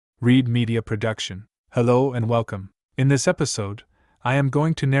Read Media Production. Hello and welcome. In this episode, I am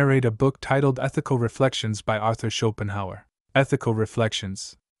going to narrate a book titled Ethical Reflections by Arthur Schopenhauer. Ethical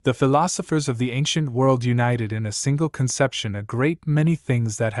Reflections. The philosophers of the ancient world united in a single conception a great many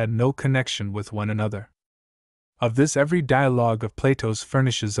things that had no connection with one another. Of this every dialogue of Plato's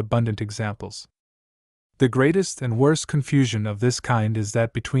furnishes abundant examples. The greatest and worst confusion of this kind is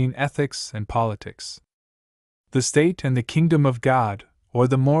that between ethics and politics. The state and the kingdom of God, or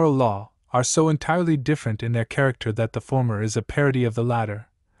the moral law, are so entirely different in their character that the former is a parody of the latter,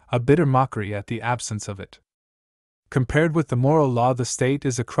 a bitter mockery at the absence of it. Compared with the moral law, the state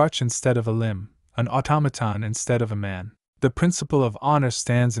is a crutch instead of a limb, an automaton instead of a man. The principle of honor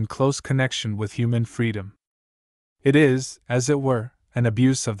stands in close connection with human freedom. It is, as it were, an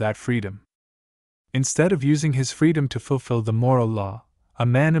abuse of that freedom. Instead of using his freedom to fulfill the moral law, a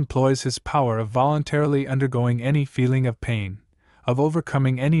man employs his power of voluntarily undergoing any feeling of pain, of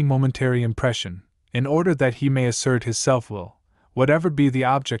overcoming any momentary impression, in order that he may assert his self-will, whatever be the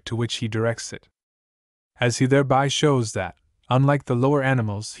object to which he directs it. As he thereby shows that, unlike the lower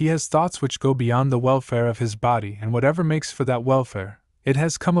animals, he has thoughts which go beyond the welfare of his body and whatever makes for that welfare, it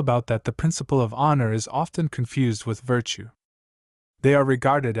has come about that the principle of honor is often confused with virtue. They are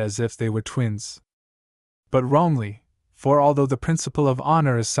regarded as if they were twins. But wrongly, for although the principle of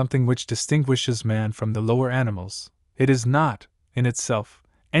honor is something which distinguishes man from the lower animals, it is not, in itself,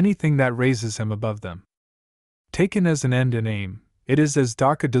 anything that raises him above them. Taken as an end and aim, it is as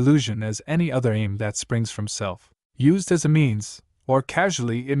dark a delusion as any other aim that springs from self. Used as a means, or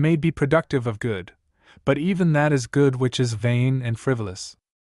casually, it may be productive of good, but even that is good which is vain and frivolous.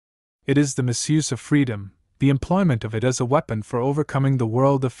 It is the misuse of freedom, the employment of it as a weapon for overcoming the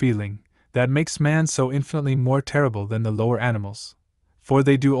world of feeling, that makes man so infinitely more terrible than the lower animals, for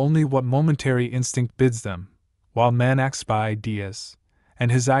they do only what momentary instinct bids them, while man acts by ideas,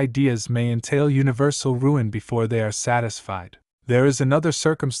 and his ideas may entail universal ruin before they are satisfied. There is another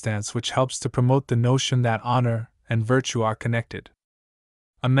circumstance which helps to promote the notion that honor and virtue are connected.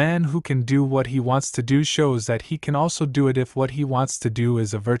 A man who can do what he wants to do shows that he can also do it if what he wants to do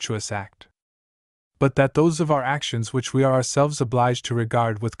is a virtuous act. But that those of our actions which we are ourselves obliged to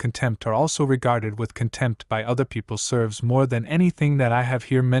regard with contempt are also regarded with contempt by other people serves more than anything that I have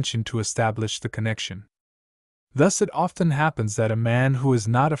here mentioned to establish the connection. Thus it often happens that a man who is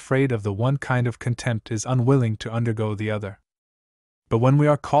not afraid of the one kind of contempt is unwilling to undergo the other. But when we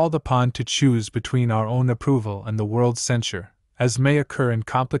are called upon to choose between our own approval and the world's censure, as may occur in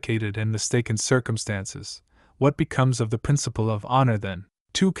complicated and mistaken circumstances, what becomes of the principle of honor then?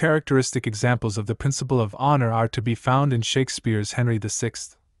 Two characteristic examples of the principle of honor are to be found in Shakespeare's Henry VI,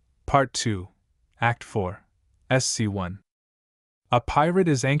 Part 2, Act 4, Sc. 1. A pirate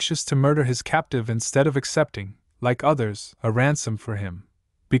is anxious to murder his captive instead of accepting, like others, a ransom for him,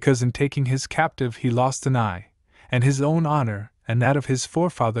 because in taking his captive he lost an eye, and his own honor and that of his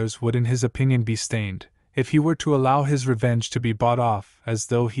forefathers would in his opinion be stained, if he were to allow his revenge to be bought off as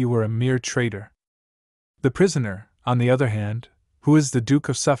though he were a mere traitor. The prisoner, on the other hand, who is the Duke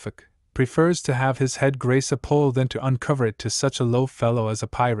of Suffolk, prefers to have his head grace a pole than to uncover it to such a low fellow as a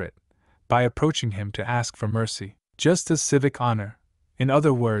pirate, by approaching him to ask for mercy. Just as civic honor, in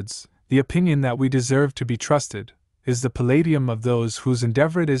other words, the opinion that we deserve to be trusted, is the palladium of those whose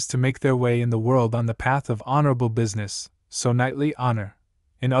endeavor it is to make their way in the world on the path of honorable business, so knightly honor,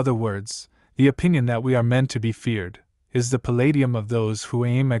 in other words, the opinion that we are men to be feared, is the palladium of those who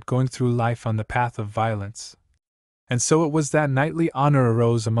aim at going through life on the path of violence. And so it was that knightly honor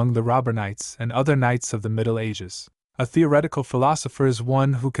arose among the robber knights and other knights of the Middle Ages. A theoretical philosopher is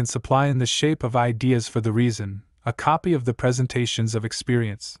one who can supply in the shape of ideas for the reason a copy of the presentations of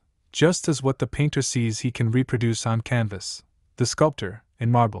experience, just as what the painter sees he can reproduce on canvas, the sculptor,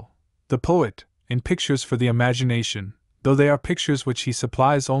 in marble, the poet, in pictures for the imagination, though they are pictures which he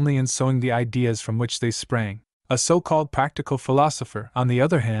supplies only in sowing the ideas from which they sprang. A so-called practical philosopher, on the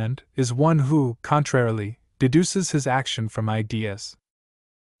other hand, is one who, contrarily, deduces his action from ideas.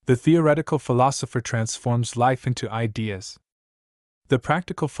 The theoretical philosopher transforms life into ideas. The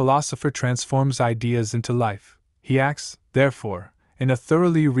practical philosopher transforms ideas into life. He acts, therefore, in a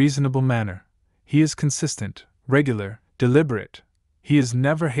thoroughly reasonable manner. He is consistent, regular, deliberate. He is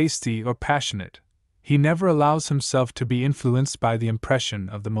never hasty or passionate. He never allows himself to be influenced by the impression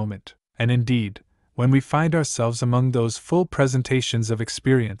of the moment. And indeed, when we find ourselves among those full presentations of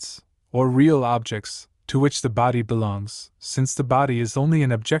experience, or real objects, to which the body belongs, since the body is only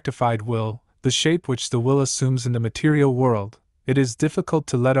an objectified will, the shape which the will assumes in the material world, it is difficult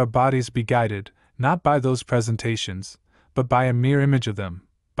to let our bodies be guided, not by those presentations, but by a mere image of them,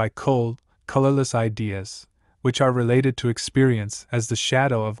 by cold, colorless ideas, which are related to experience as the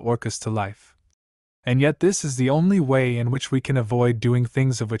shadow of Orcus to life. And yet this is the only way in which we can avoid doing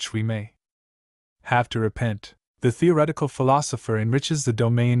things of which we may have to repent. The theoretical philosopher enriches the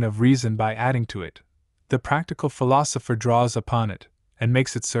domain of reason by adding to it. The practical philosopher draws upon it, and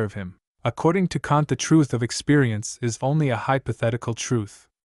makes it serve him. According to Kant, the truth of experience is only a hypothetical truth.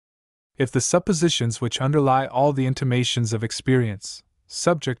 If the suppositions which underlie all the intimations of experience,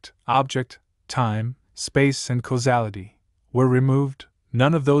 subject, object, time, space, and causality, were removed,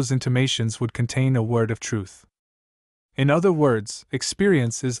 none of those intimations would contain a word of truth. In other words,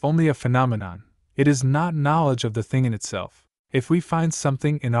 experience is only a phenomenon. It is not knowledge of the thing in itself. If we find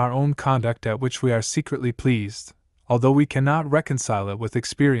something in our own conduct at which we are secretly pleased, although we cannot reconcile it with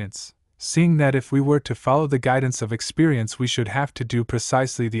experience, seeing that if we were to follow the guidance of experience we should have to do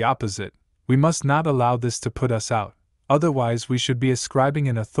precisely the opposite, we must not allow this to put us out, otherwise we should be ascribing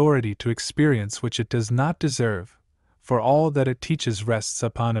an authority to experience which it does not deserve, for all that it teaches rests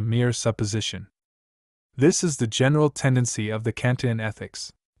upon a mere supposition. This is the general tendency of the Kantian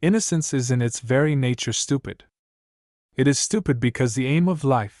ethics. Innocence is in its very nature stupid. It is stupid because the aim of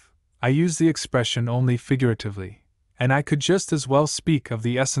life, I use the expression only figuratively, and I could just as well speak of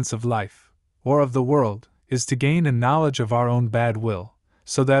the essence of life, or of the world, is to gain a knowledge of our own bad will,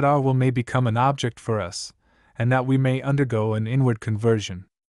 so that our will may become an object for us, and that we may undergo an inward conversion.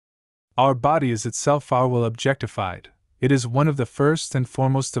 Our body is itself our will objectified, it is one of the first and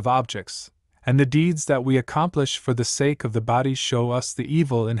foremost of objects, and the deeds that we accomplish for the sake of the body show us the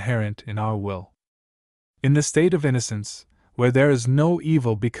evil inherent in our will. In the state of innocence, where there is no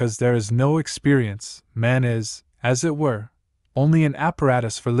evil because there is no experience, man is, as it were, only an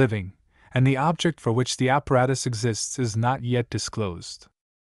apparatus for living, and the object for which the apparatus exists is not yet disclosed.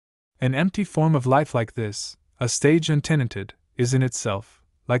 An empty form of life like this, a stage untenanted, is in itself,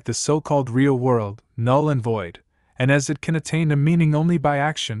 like the so-called real world, null and void, and as it can attain a meaning only by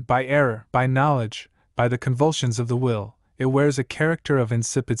action, by error, by knowledge, by the convulsions of the will, it wears a character of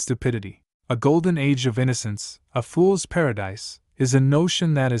insipid stupidity. A golden age of innocence, a fool's paradise, is a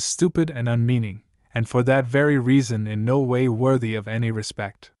notion that is stupid and unmeaning, and for that very reason in no way worthy of any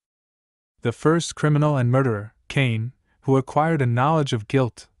respect. The first criminal and murderer, Cain, who acquired a knowledge of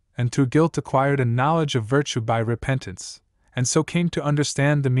guilt, and through guilt acquired a knowledge of virtue by repentance, and so came to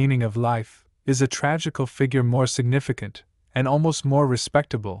understand the meaning of life, is a tragical figure more significant, and almost more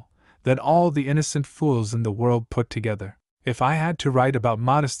respectable, than all the innocent fools in the world put together. If I had to write about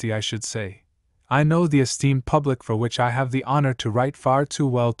modesty, I should say, I know the esteemed public for which I have the honor to write far too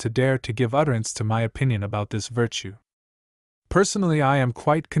well to dare to give utterance to my opinion about this virtue. Personally, I am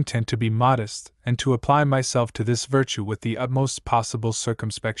quite content to be modest and to apply myself to this virtue with the utmost possible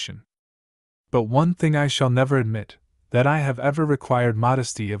circumspection. But one thing I shall never admit, that I have ever required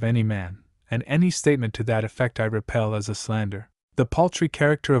modesty of any man, and any statement to that effect I repel as a slander. The paltry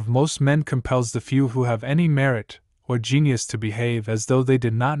character of most men compels the few who have any merit or genius to behave as though they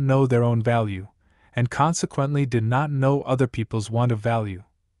did not know their own value, and consequently did not know other people's want of value,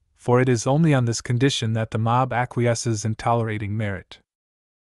 for it is only on this condition that the mob acquiesces in tolerating merit.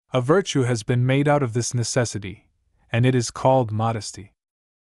 A virtue has been made out of this necessity, and it is called modesty.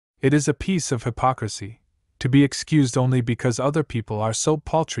 It is a piece of hypocrisy, to be excused only because other people are so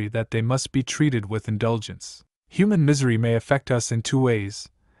paltry that they must be treated with indulgence. Human misery may affect us in two ways,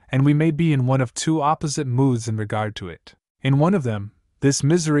 and we may be in one of two opposite moods in regard to it. In one of them, this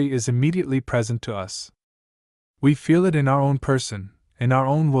misery is immediately present to us. We feel it in our own person, in our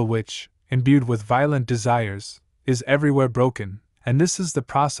own will which, imbued with violent desires, is everywhere broken, and this is the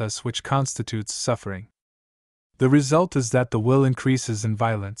process which constitutes suffering. The result is that the will increases in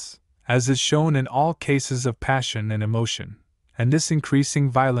violence, as is shown in all cases of passion and emotion, and this increasing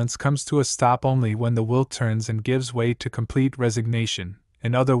violence comes to a stop only when the will turns and gives way to complete resignation,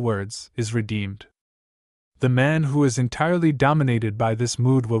 in other words, is redeemed. The man who is entirely dominated by this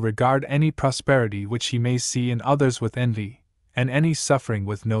mood will regard any prosperity which he may see in others with envy, and any suffering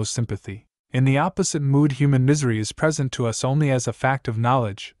with no sympathy. In the opposite mood, human misery is present to us only as a fact of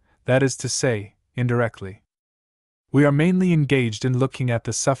knowledge, that is to say, indirectly. We are mainly engaged in looking at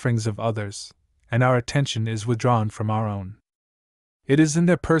the sufferings of others, and our attention is withdrawn from our own. It is in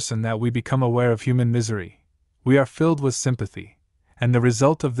their person that we become aware of human misery. We are filled with sympathy, and the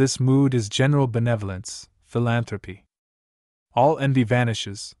result of this mood is general benevolence, philanthropy. All envy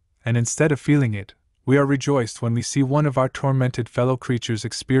vanishes, and instead of feeling it, we are rejoiced when we see one of our tormented fellow creatures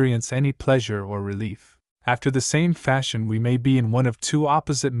experience any pleasure or relief. After the same fashion, we may be in one of two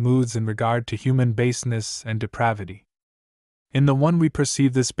opposite moods in regard to human baseness and depravity. In the one we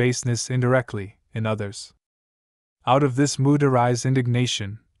perceive this baseness indirectly, in others. Out of this mood arise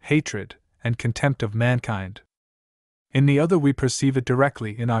indignation, hatred, and contempt of mankind, In the other we perceive it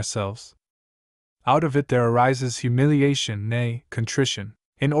directly in ourselves. Out of it there arises humiliation, nay, contrition.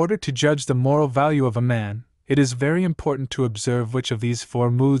 In order to judge the moral value of a man, it is very important to observe which of these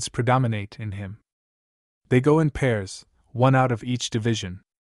four moods predominate in him. They go in pairs, one out of each division.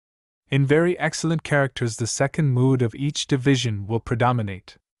 In very excellent characters, the second mood of each division will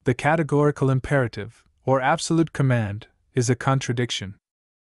predominate. The categorical imperative, or absolute command, is a contradiction.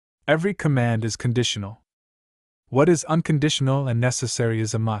 Every command is conditional. What is unconditional and necessary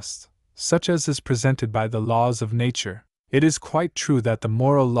is a must, such as is presented by the laws of nature. It is quite true that the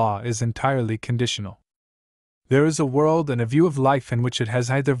moral law is entirely conditional. There is a world and a view of life in which it has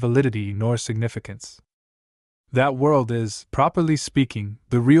neither validity nor significance. That world is, properly speaking,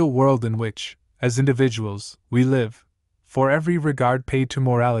 the real world in which, as individuals, we live, for every regard paid to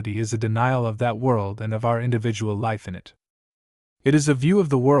morality is a denial of that world and of our individual life in it. It is a view of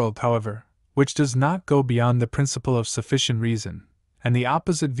the world, however, which does not go beyond the principle of sufficient reason, and the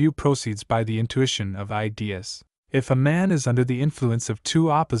opposite view proceeds by the intuition of ideas. If a man is under the influence of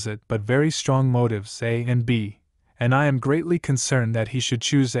two opposite but very strong motives, A and B, and I am greatly concerned that he should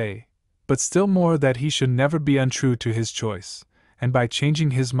choose A, but still more that he should never be untrue to his choice, and by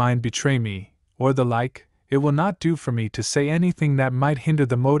changing his mind betray me, or the like, it will not do for me to say anything that might hinder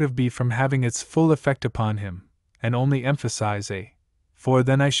the motive B from having its full effect upon him, and only emphasize A, for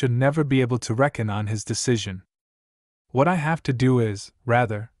then I should never be able to reckon on his decision. What I have to do is,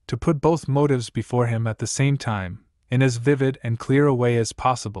 rather, to put both motives before him at the same time, in as vivid and clear a way as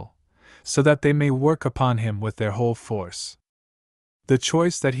possible, so that they may work upon him with their whole force. The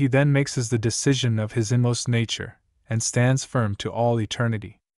choice that he then makes is the decision of his inmost nature, and stands firm to all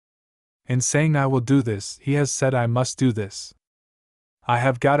eternity. In saying I will do this, he has said I must do this. I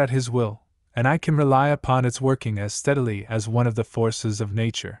have got at his will, and I can rely upon its working as steadily as one of the forces of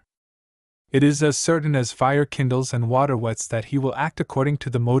nature. It is as certain as fire kindles and water wets that he will act according to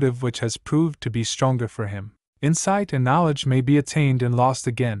the motive which has proved to be stronger for him. Insight and knowledge may be attained and lost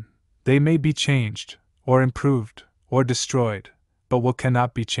again, they may be changed, or improved, or destroyed, but what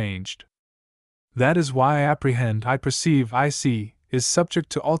cannot be changed. That is why I apprehend, I perceive, I see, is subject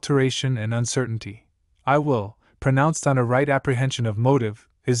to alteration and uncertainty. I will, pronounced on a right apprehension of motive,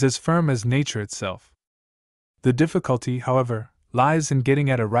 is as firm as nature itself. The difficulty, however, lies in getting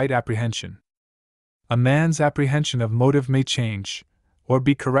at a right apprehension. A man's apprehension of motive may change, or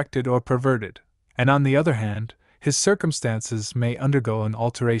be corrected or perverted, and on the other hand, his circumstances may undergo an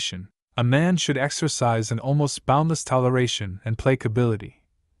alteration. A man should exercise an almost boundless toleration and placability,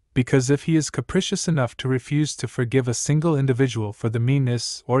 because if he is capricious enough to refuse to forgive a single individual for the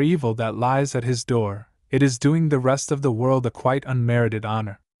meanness or evil that lies at his door, it is doing the rest of the world a quite unmerited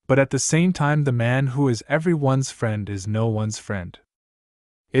honor. But at the same time, the man who is every one's friend is no one's friend.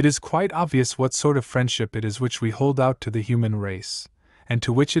 It is quite obvious what sort of friendship it is which we hold out to the human race, and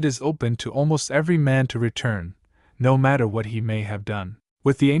to which it is open to almost every man to return, no matter what he may have done.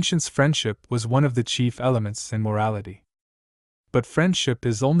 With the ancients, friendship was one of the chief elements in morality. But friendship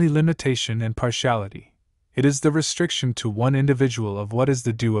is only limitation and partiality. It is the restriction to one individual of what is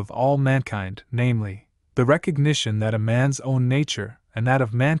the due of all mankind, namely, the recognition that a man's own nature and that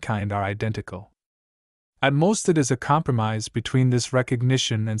of mankind are identical. At most it is a compromise between this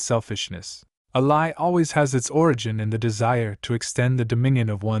recognition and selfishness. A lie always has its origin in the desire to extend the dominion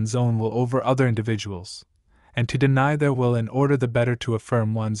of one's own will over other individuals, and to deny their will in order the better to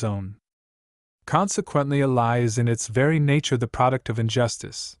affirm one's own. Consequently, a lie is in its very nature the product of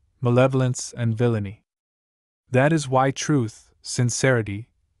injustice, malevolence, and villainy. That is why truth, sincerity,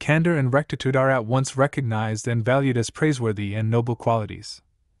 candor, and rectitude are at once recognized and valued as praiseworthy and noble qualities,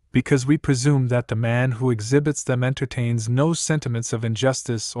 because we presume that the man who exhibits them entertains no sentiments of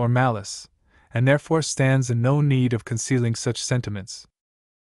injustice or malice, and therefore stands in no need of concealing such sentiments.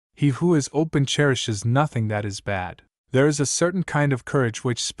 He who is open cherishes nothing that is bad. There is a certain kind of courage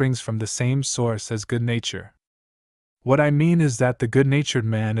which springs from the same source as good nature. What I mean is that the good-natured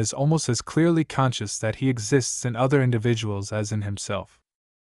man is almost as clearly conscious that he exists in other individuals as in himself.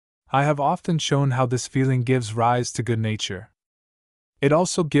 I have often shown how this feeling gives rise to good nature. It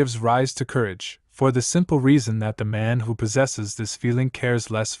also gives rise to courage, for the simple reason that the man who possesses this feeling cares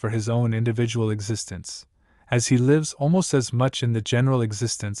less for his own individual existence, as he lives almost as much in the general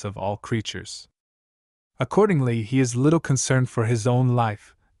existence of all creatures. Accordingly, he is little concerned for his own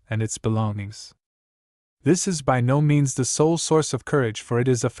life and its belongings. This is by no means the sole source of courage, for it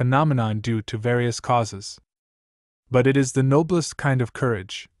is a phenomenon due to various causes. But it is the noblest kind of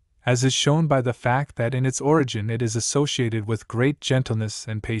courage, as is shown by the fact that in its origin it is associated with great gentleness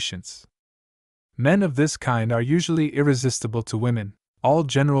and patience. Men of this kind are usually irresistible to women. All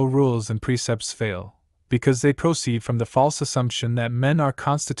general rules and precepts fail, because they proceed from the false assumption that men are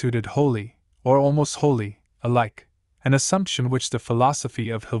constituted wholly, or almost wholly, alike, an assumption which the philosophy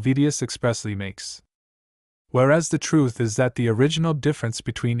of Helvetius expressly makes. Whereas the truth is that the original difference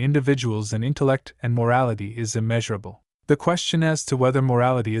between individuals in intellect and morality is immeasurable. The question as to whether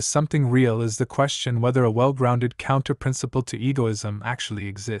morality is something real is the question whether a well-grounded counter-principle to egoism actually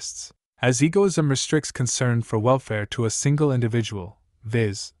exists. As egoism restricts concern for welfare to a single individual,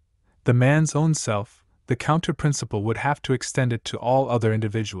 viz., the man's own self, the counter-principle would have to extend it to all other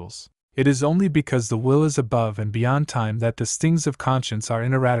individuals. It is only because the will is above and beyond time that the stings of conscience are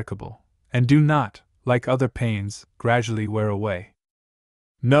ineradicable, and do not, like other pains, gradually wear away.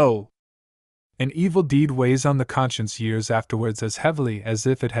 No! An evil deed weighs on the conscience years afterwards as heavily as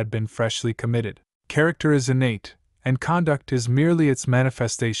if it had been freshly committed. Character is innate, and conduct is merely its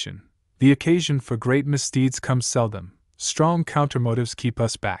manifestation. The occasion for great misdeeds comes seldom. Strong countermotives keep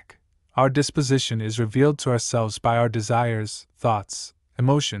us back. Our disposition is revealed to ourselves by our desires, thoughts,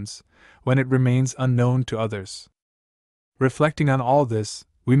 emotions, when it remains unknown to others. Reflecting on all this,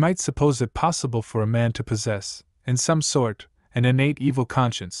 we might suppose it possible for a man to possess, in some sort, an innate evil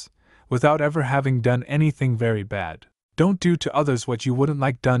conscience, without ever having done anything very bad. Don't do to others what you wouldn't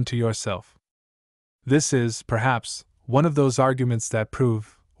like done to yourself. This is, perhaps, one of those arguments that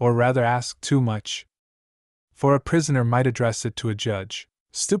prove, or rather ask, too much. For a prisoner might address it to a judge.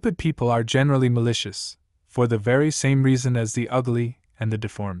 Stupid people are generally malicious, for the very same reason as the ugly and the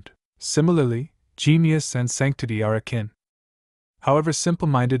deformed. Similarly, genius and sanctity are akin. However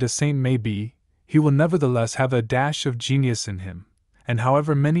simple-minded a saint may be, he will nevertheless have a dash of genius in him, and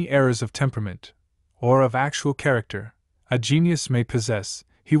however many errors of temperament, or of actual character, a genius may possess,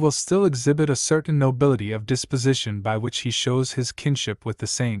 he will still exhibit a certain nobility of disposition by which he shows his kinship with the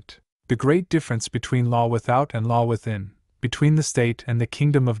saint. The great difference between law without and law within, between the state and the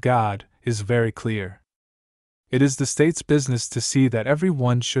kingdom of God, is very clear. It is the state's business to see that every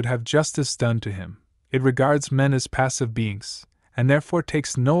one should have justice done to him. It regards men as passive beings, and therefore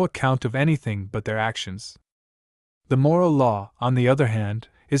takes no account of anything but their actions. The moral law, on the other hand,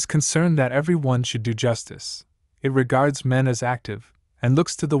 is concerned that every one should do justice. It regards men as active, and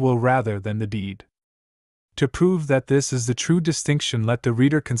looks to the will rather than the deed. To prove that this is the true distinction, let the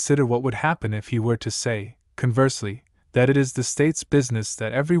reader consider what would happen if he were to say, conversely, that it is the state's business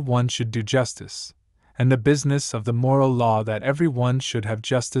that every one should do justice, and the business of the moral law that every one should have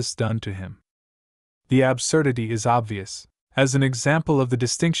justice done to him. The absurdity is obvious. As an example of the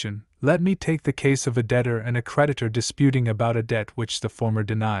distinction, let me take the case of a debtor and a creditor disputing about a debt which the former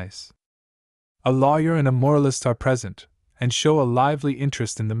denies. A lawyer and a moralist are present, and show a lively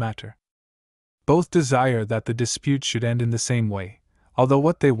interest in the matter. Both desire that the dispute should end in the same way, although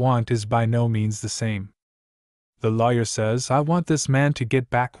what they want is by no means the same. The lawyer says, "I want this man to get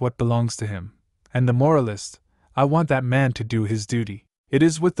back what belongs to him," and the moralist, "I want that man to do his duty." It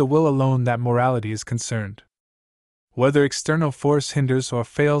is with the will alone that morality is concerned. Whether external force hinders or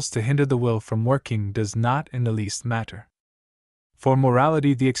fails to hinder the will from working does not in the least matter. For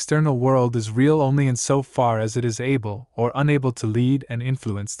morality, the external world is real only in so far as it is able or unable to lead and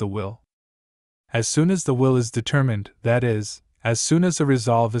influence the will. As soon as the will is determined, that is, as soon as a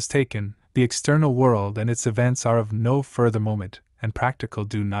resolve is taken, the external world and its events are of no further moment, and practical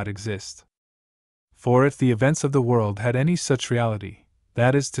do not exist. For if the events of the world had any such reality,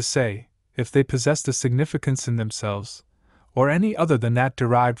 that is to say, if they possessed a significance in themselves, or any other than that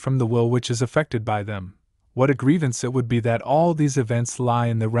derived from the will which is affected by them, what a grievance it would be that all these events lie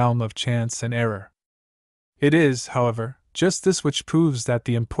in the realm of chance and error. It is, however, just this which proves that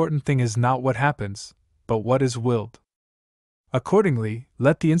the important thing is not what happens, but what is willed. Accordingly,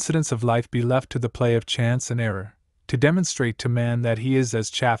 let the incidents of life be left to the play of chance and error, to demonstrate to man that he is as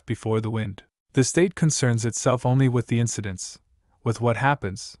chaff before the wind. The state concerns itself only with the incidents, with what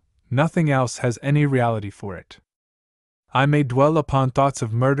happens. Nothing else has any reality for it. I may dwell upon thoughts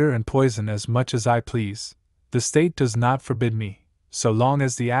of murder and poison as much as I please. The state does not forbid me, so long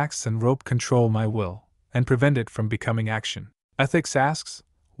as the axe and rope control my will, and prevent it from becoming action. Ethics asks,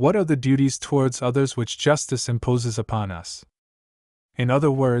 what are the duties towards others which justice imposes upon us? In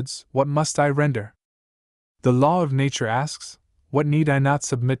other words, what must I render? The law of nature asks, what need I not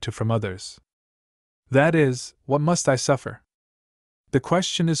submit to from others? That is, what must I suffer? The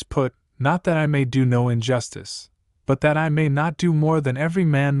question is put, not that I may do no injustice, but that I may not do more than every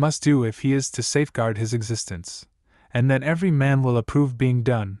man must do if he is to safeguard his existence, and that every man will approve being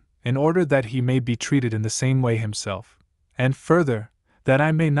done, in order that he may be treated in the same way himself, and further, that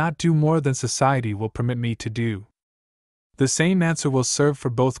I may not do more than society will permit me to do. The same answer will serve for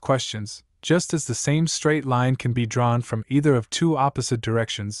both questions, just as the same straight line can be drawn from either of two opposite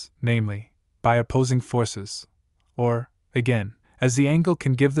directions, namely, by opposing forces, or, again, as the angle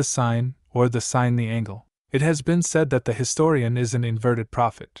can give the sign, or the sign the angle. It has been said that the historian is an inverted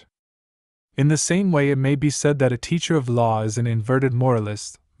prophet. In the same way, it may be said that a teacher of law is an inverted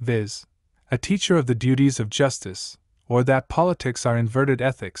moralist, viz., a teacher of the duties of justice, or that politics are inverted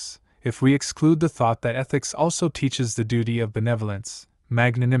ethics, if we exclude the thought that ethics also teaches the duty of benevolence,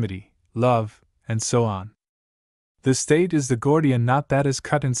 magnanimity, love, and so on. The state is the Gordian knot that is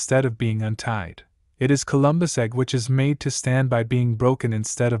cut instead of being untied. It is Columbus' egg which is made to stand by being broken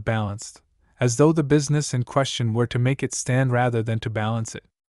instead of balanced, as though the business in question were to make it stand rather than to balance it.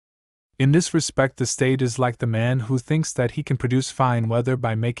 In this respect, the state is like the man who thinks that he can produce fine weather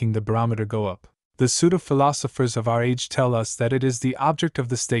by making the barometer go up. The pseudo-philosophers of our age tell us that it is the object of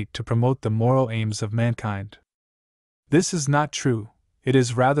the state to promote the moral aims of mankind. This is not true, it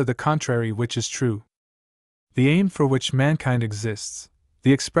is rather the contrary which is true. The aim for which mankind exists,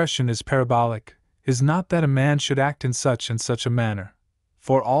 the expression is parabolic, is not that a man should act in such and such a manner.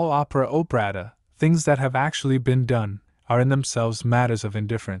 For all opera operata, things that have actually been done, are in themselves matters of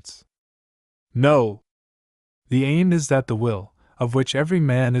indifference. No! The aim is that the will, of which every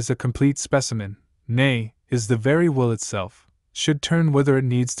man is a complete specimen, nay, is the very will itself, should turn whither it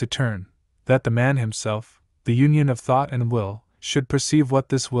needs to turn, that the man himself, the union of thought and will, should perceive what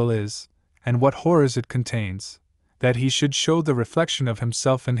this will is, and what horrors it contains, that he should show the reflection of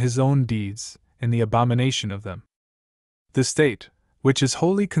himself in his own deeds, in the abomination of them. The state, which is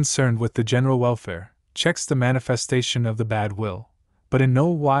wholly concerned with the general welfare, checks the manifestation of the bad will, but in no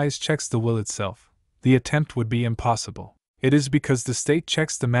wise checks the will itself. The attempt would be impossible. It is because the state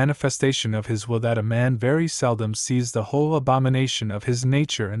checks the manifestation of his will that a man very seldom sees the whole abomination of his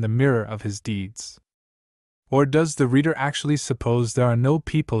nature in the mirror of his deeds. Or does the reader actually suppose there are no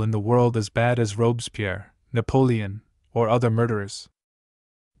people in the world as bad as Robespierre, Napoleon, or other murderers?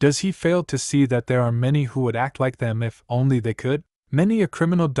 Does he fail to see that there are many who would act like them if only they could? Many a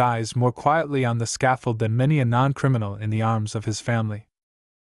criminal dies more quietly on the scaffold than many a non-criminal in the arms of his family.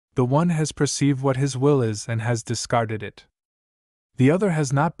 The one has perceived what his will is and has discarded it. The other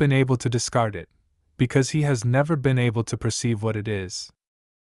has not been able to discard it, because he has never been able to perceive what it is.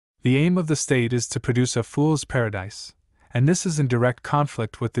 The aim of the state is to produce a fool's paradise, and this is in direct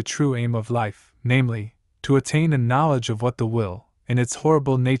conflict with the true aim of life, namely, to attain a knowledge of what the will, in its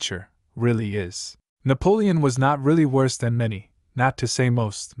horrible nature, really is. Napoleon was not really worse than many, not to say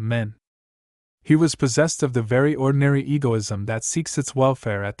most, men. He was possessed of the very ordinary egoism that seeks its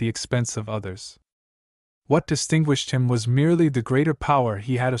welfare at the expense of others. What distinguished him was merely the greater power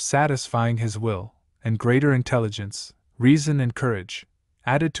he had of satisfying his will, and greater intelligence, reason and courage,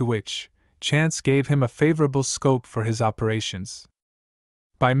 added to which, chance gave him a favorable scope for his operations.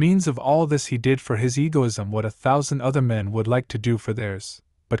 By means of all this he did for his egoism what 1,000 other men would like to do for theirs,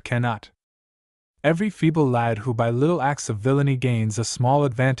 but cannot. Every feeble lad who by little acts of villainy gains a small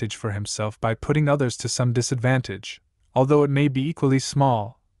advantage for himself by putting others to some disadvantage, although it may be equally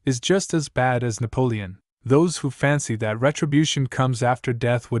small, is just as bad as Napoleon. Those who fancy that retribution comes after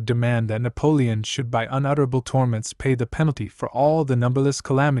death would demand that Napoleon should by unutterable torments pay the penalty for all the numberless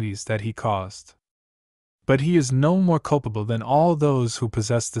calamities that he caused. But he is no more culpable than all those who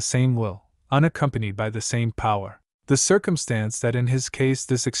possess the same will, unaccompanied by the same power. The circumstance that in his case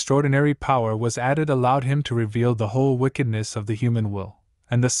this extraordinary power was added allowed him to reveal the whole wickedness of the human will,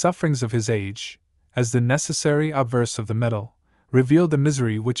 and the sufferings of his age, as the necessary obverse of the metal, reveal the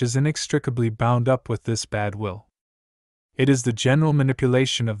misery which is inextricably bound up with this bad will. It is the general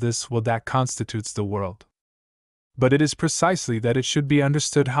manipulation of this will that constitutes the world. But it is precisely that it should be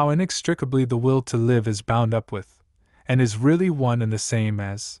understood how inextricably the will to live is bound up with, and is really one and the same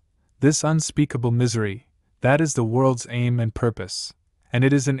as, this unspeakable misery, that is the world's aim and purpose, and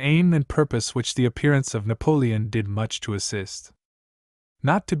it is an aim and purpose which the appearance of Napoleon did much to assist.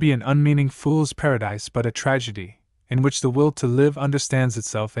 Not to be an unmeaning fool's paradise but a tragedy, in which the will to live understands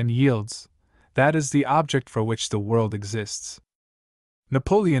itself and yields, that is the object for which the world exists.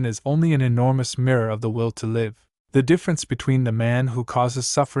 Napoleon is only an enormous mirror of the will to live. The difference between the man who causes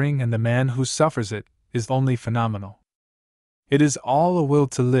suffering and the man who suffers it is only phenomenal. It is all a will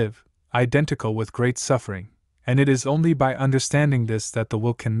to live, identical with great suffering, and it is only by understanding this that the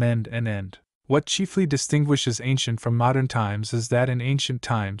will can mend and end. What chiefly distinguishes ancient from modern times is that in ancient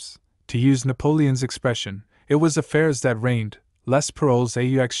times, to use Napoleon's expression, it was affairs that reigned, les paroles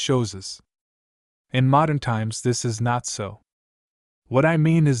aux choses. In modern times this is not so. What I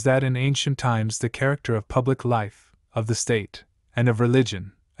mean is that in ancient times the character of public life, of the state, and of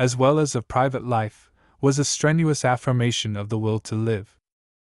religion, as well as of private life, was a strenuous affirmation of the will to live.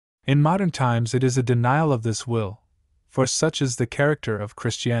 In modern times it is a denial of this will, for such is the character of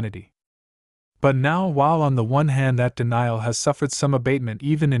Christianity. But now, while on the one hand that denial has suffered some abatement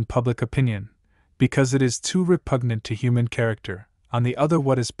even in public opinion, because it is too repugnant to human character, on the other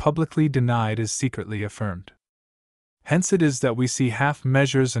what is publicly denied is secretly affirmed. Hence it is that we see half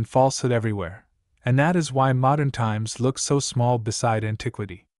measures and falsehood everywhere, and that is why modern times look so small beside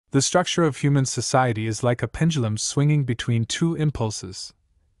antiquity. The structure of human society is like a pendulum swinging between two impulses,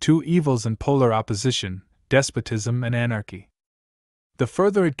 two evils in polar opposition, despotism and anarchy. The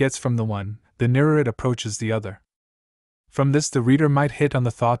further it gets from the one, the nearer it approaches the other. From this the reader might hit on the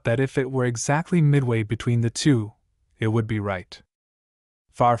thought that if it were exactly midway between the two, it would be right.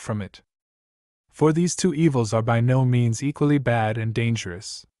 Far from it. For these two evils are by no means equally bad and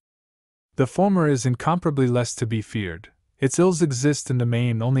dangerous. The former is incomparably less to be feared. Its ills exist in the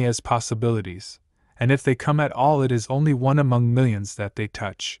main only as possibilities, and if they come at all it is only one among millions that they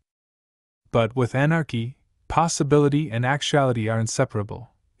touch. But with anarchy, possibility and actuality are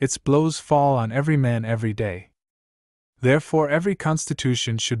inseparable. Its blows fall on every man every day. Therefore every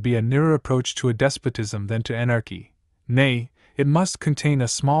constitution should be a nearer approach to a despotism than to anarchy. Nay, it must contain a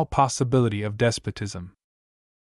small possibility of despotism.